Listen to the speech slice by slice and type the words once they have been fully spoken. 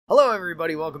Hello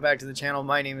everybody, welcome back to the channel.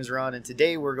 My name is Ron and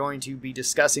today we're going to be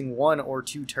discussing 1 or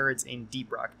 2 turrets in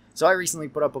Deep Rock. So I recently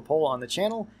put up a poll on the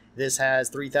channel. This has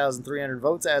 3,300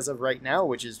 votes as of right now,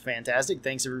 which is fantastic.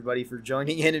 Thanks everybody for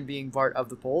joining in and being part of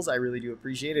the polls. I really do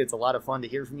appreciate it. It's a lot of fun to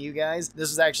hear from you guys.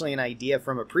 This was actually an idea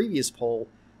from a previous poll,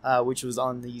 which was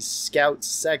on the Scout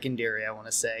Secondary, I want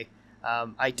to say.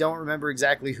 I don't remember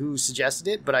exactly who suggested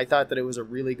it, but I thought that it was a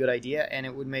really good idea and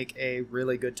it would make a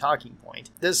really good talking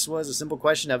point. This was a simple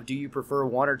question of, do you prefer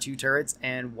 1 or 2 turrets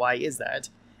and why is that?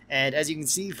 And as you can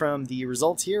see from the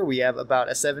results here, we have about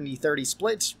a 70-30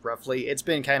 split, roughly. It's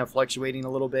been kind of fluctuating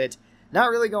a little bit, not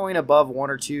really going above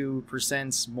 1 or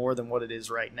 2% more than what it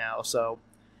is right now. So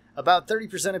about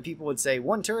 30% of people would say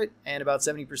 1 turret and about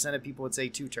 70% of people would say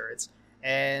 2 turrets.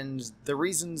 And the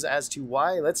reasons as to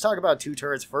why, let's talk about 2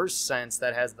 turrets first, since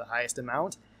that has the highest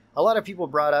amount. A lot of people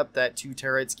brought up that 2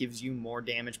 turrets gives you more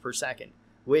damage per second,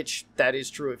 which that is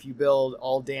true. If you build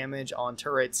all damage on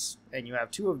turrets and you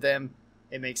have 2 of them,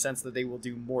 it makes sense that they will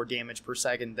do more damage per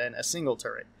second than a single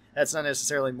turret. That's not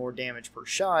necessarily more damage per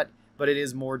shot, but it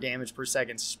is more damage per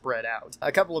second spread out.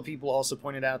 A couple of people also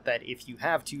pointed out that if you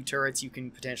have 2 turrets, you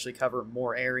can potentially cover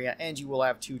more area and you will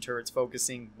have 2 turrets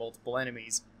focusing multiple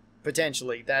enemies.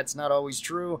 Potentially. That's not always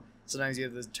true. Sometimes you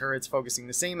have the turrets focusing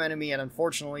the same enemy, and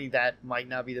unfortunately that might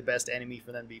not be the best enemy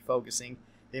for them to be focusing.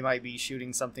 They might be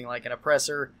shooting something like an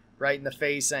oppressor right in the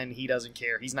face, and he doesn't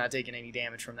care. He's not taking any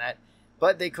damage from that.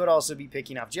 But they could also be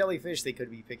picking off jellyfish, they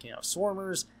could be picking off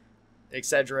swarmers,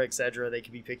 etc., etc. They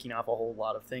could be picking off a whole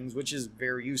lot of things, which is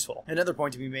very useful. Another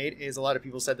point to be made is a lot of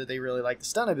people said that they really like the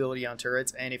stun ability on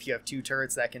turrets, and if you have 2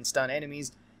 turrets that can stun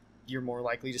enemies, you're more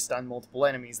likely to stun multiple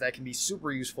enemies. That can be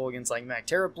super useful against like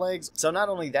Macterra plagues. So not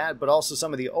only that, but also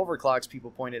some of the overclocks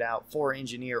people pointed out for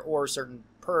engineer or certain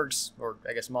perks, or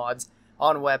I guess mods,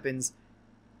 on weapons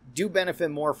do benefit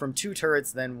more from 2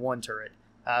 turrets than 1 turret.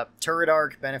 Turret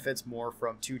arc benefits more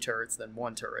from 2 turrets than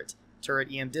 1 turret. Turret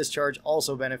EM discharge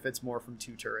also benefits more from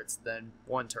 2 turrets than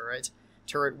 1 turret.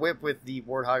 Turret whip with the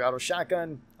Warthog auto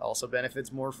shotgun also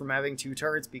benefits more from having 2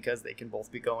 turrets because they can both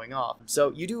be going off.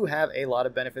 So you do have a lot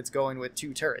of benefits going with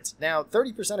 2 turrets. Now,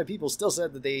 30% of people still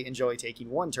said that they enjoy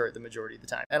taking 1 turret the majority of the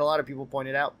time. And a lot of people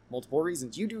pointed out multiple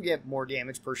reasons. You do get more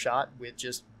damage per shot with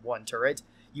just 1 turret.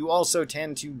 You also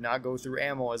tend to not go through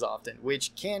ammo as often,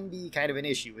 which can be kind of an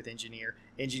issue with Engineer.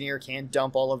 Engineer can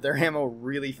dump all of their ammo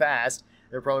really fast.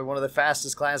 They're probably one of the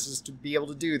fastest classes to be able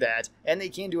to do that, and they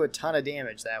can do a ton of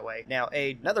damage that way. Now,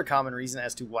 another common reason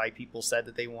as to why people said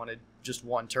that they wanted just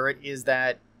 1 turret is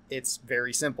that it's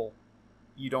very simple.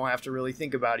 You don't have to really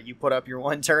think about it. You put up your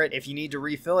 1 turret. If you need to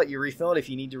refill it, you refill it. If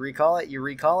you need to recall it, you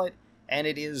recall it. And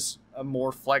it is a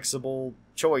more flexible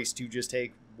choice to just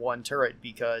take 1 turret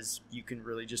because you can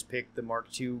really just pick the Mark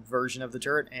II version of the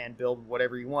turret and build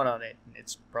whatever you want on it.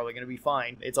 It's probably going to be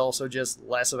fine. It's also just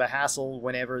less of a hassle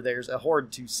whenever there's a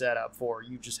horde to set up for.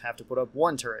 You just have to put up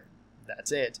 1 turret.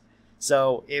 That's it.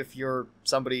 So if you're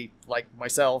somebody like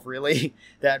myself, really,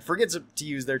 that forgets to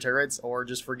use their turrets or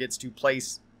just forgets to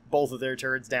place both of their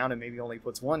turrets down and maybe only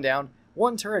puts 1 down,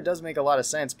 1 turret does make a lot of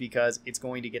sense because it's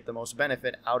going to get the most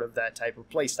benefit out of that type of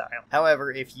playstyle.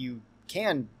 However, if you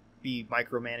can be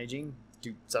micromanaging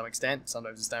to some extent,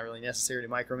 sometimes it's not really necessary to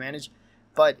micromanage,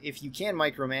 but if you can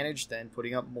micromanage, then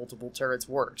putting up multiple turrets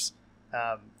works.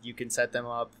 You can set them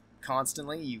up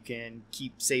constantly, you can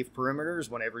keep safe perimeters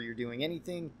whenever you're doing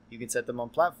anything, you can set them on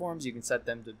platforms, you can set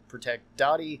them to protect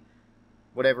Dottie,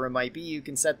 whatever it might be, you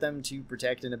can set them to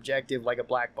protect an objective like a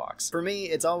black box. For me,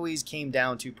 it's always came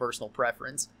down to personal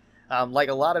preference. Like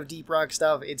a lot of Deep Rock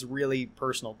stuff, it's really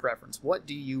personal preference. What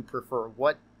do you prefer?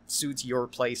 What suits your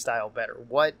play style better?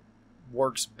 What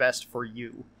works best for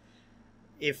you?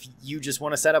 If you just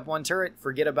want to set up 1 turret,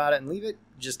 forget about it and leave it,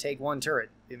 just take 1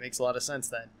 turret. It makes a lot of sense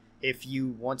then. If you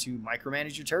want to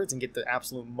micromanage your turrets and get the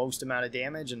absolute most amount of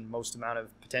damage and most amount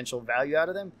of potential value out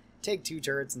of them, take 2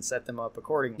 turrets and set them up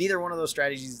accordingly. Neither one of those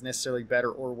strategies is necessarily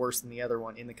better or worse than the other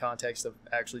one in the context of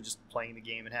actually just playing the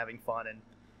game and having fun and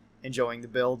enjoying the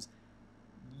builds.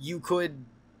 You could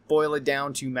boil it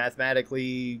down to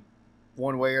mathematically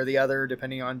one way or the other,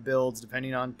 depending on builds,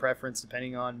 depending on preference,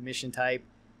 depending on mission type.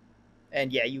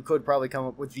 And yeah, you could probably come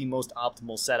up with the most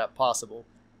optimal setup possible.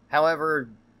 However,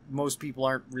 most people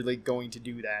aren't really going to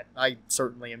do that. I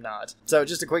certainly am not. So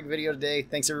just a quick video today.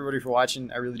 Thanks everybody for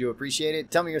watching. I really do appreciate it.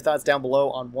 Tell me your thoughts down below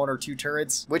on 1 or 2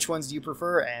 turrets. Which ones do you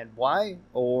prefer and why?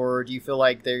 Or do you feel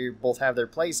like they both have their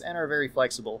place and are very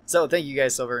flexible? So thank you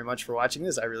guys so very much for watching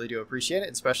this. I really do appreciate it.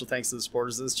 And special thanks to the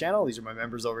supporters of this channel. These are my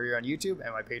members over here on YouTube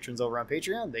and my patrons over on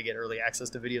Patreon. They get early access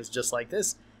to videos just like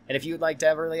this. And if you would like to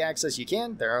have early access, you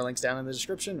can. There are links down in the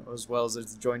description, as well as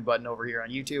there's the join button over here on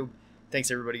YouTube. Thanks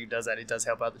to everybody who does that. It does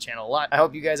help out the channel a lot. I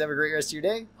hope you guys have a great rest of your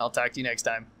day. I'll talk to you next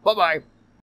time. Bye-bye.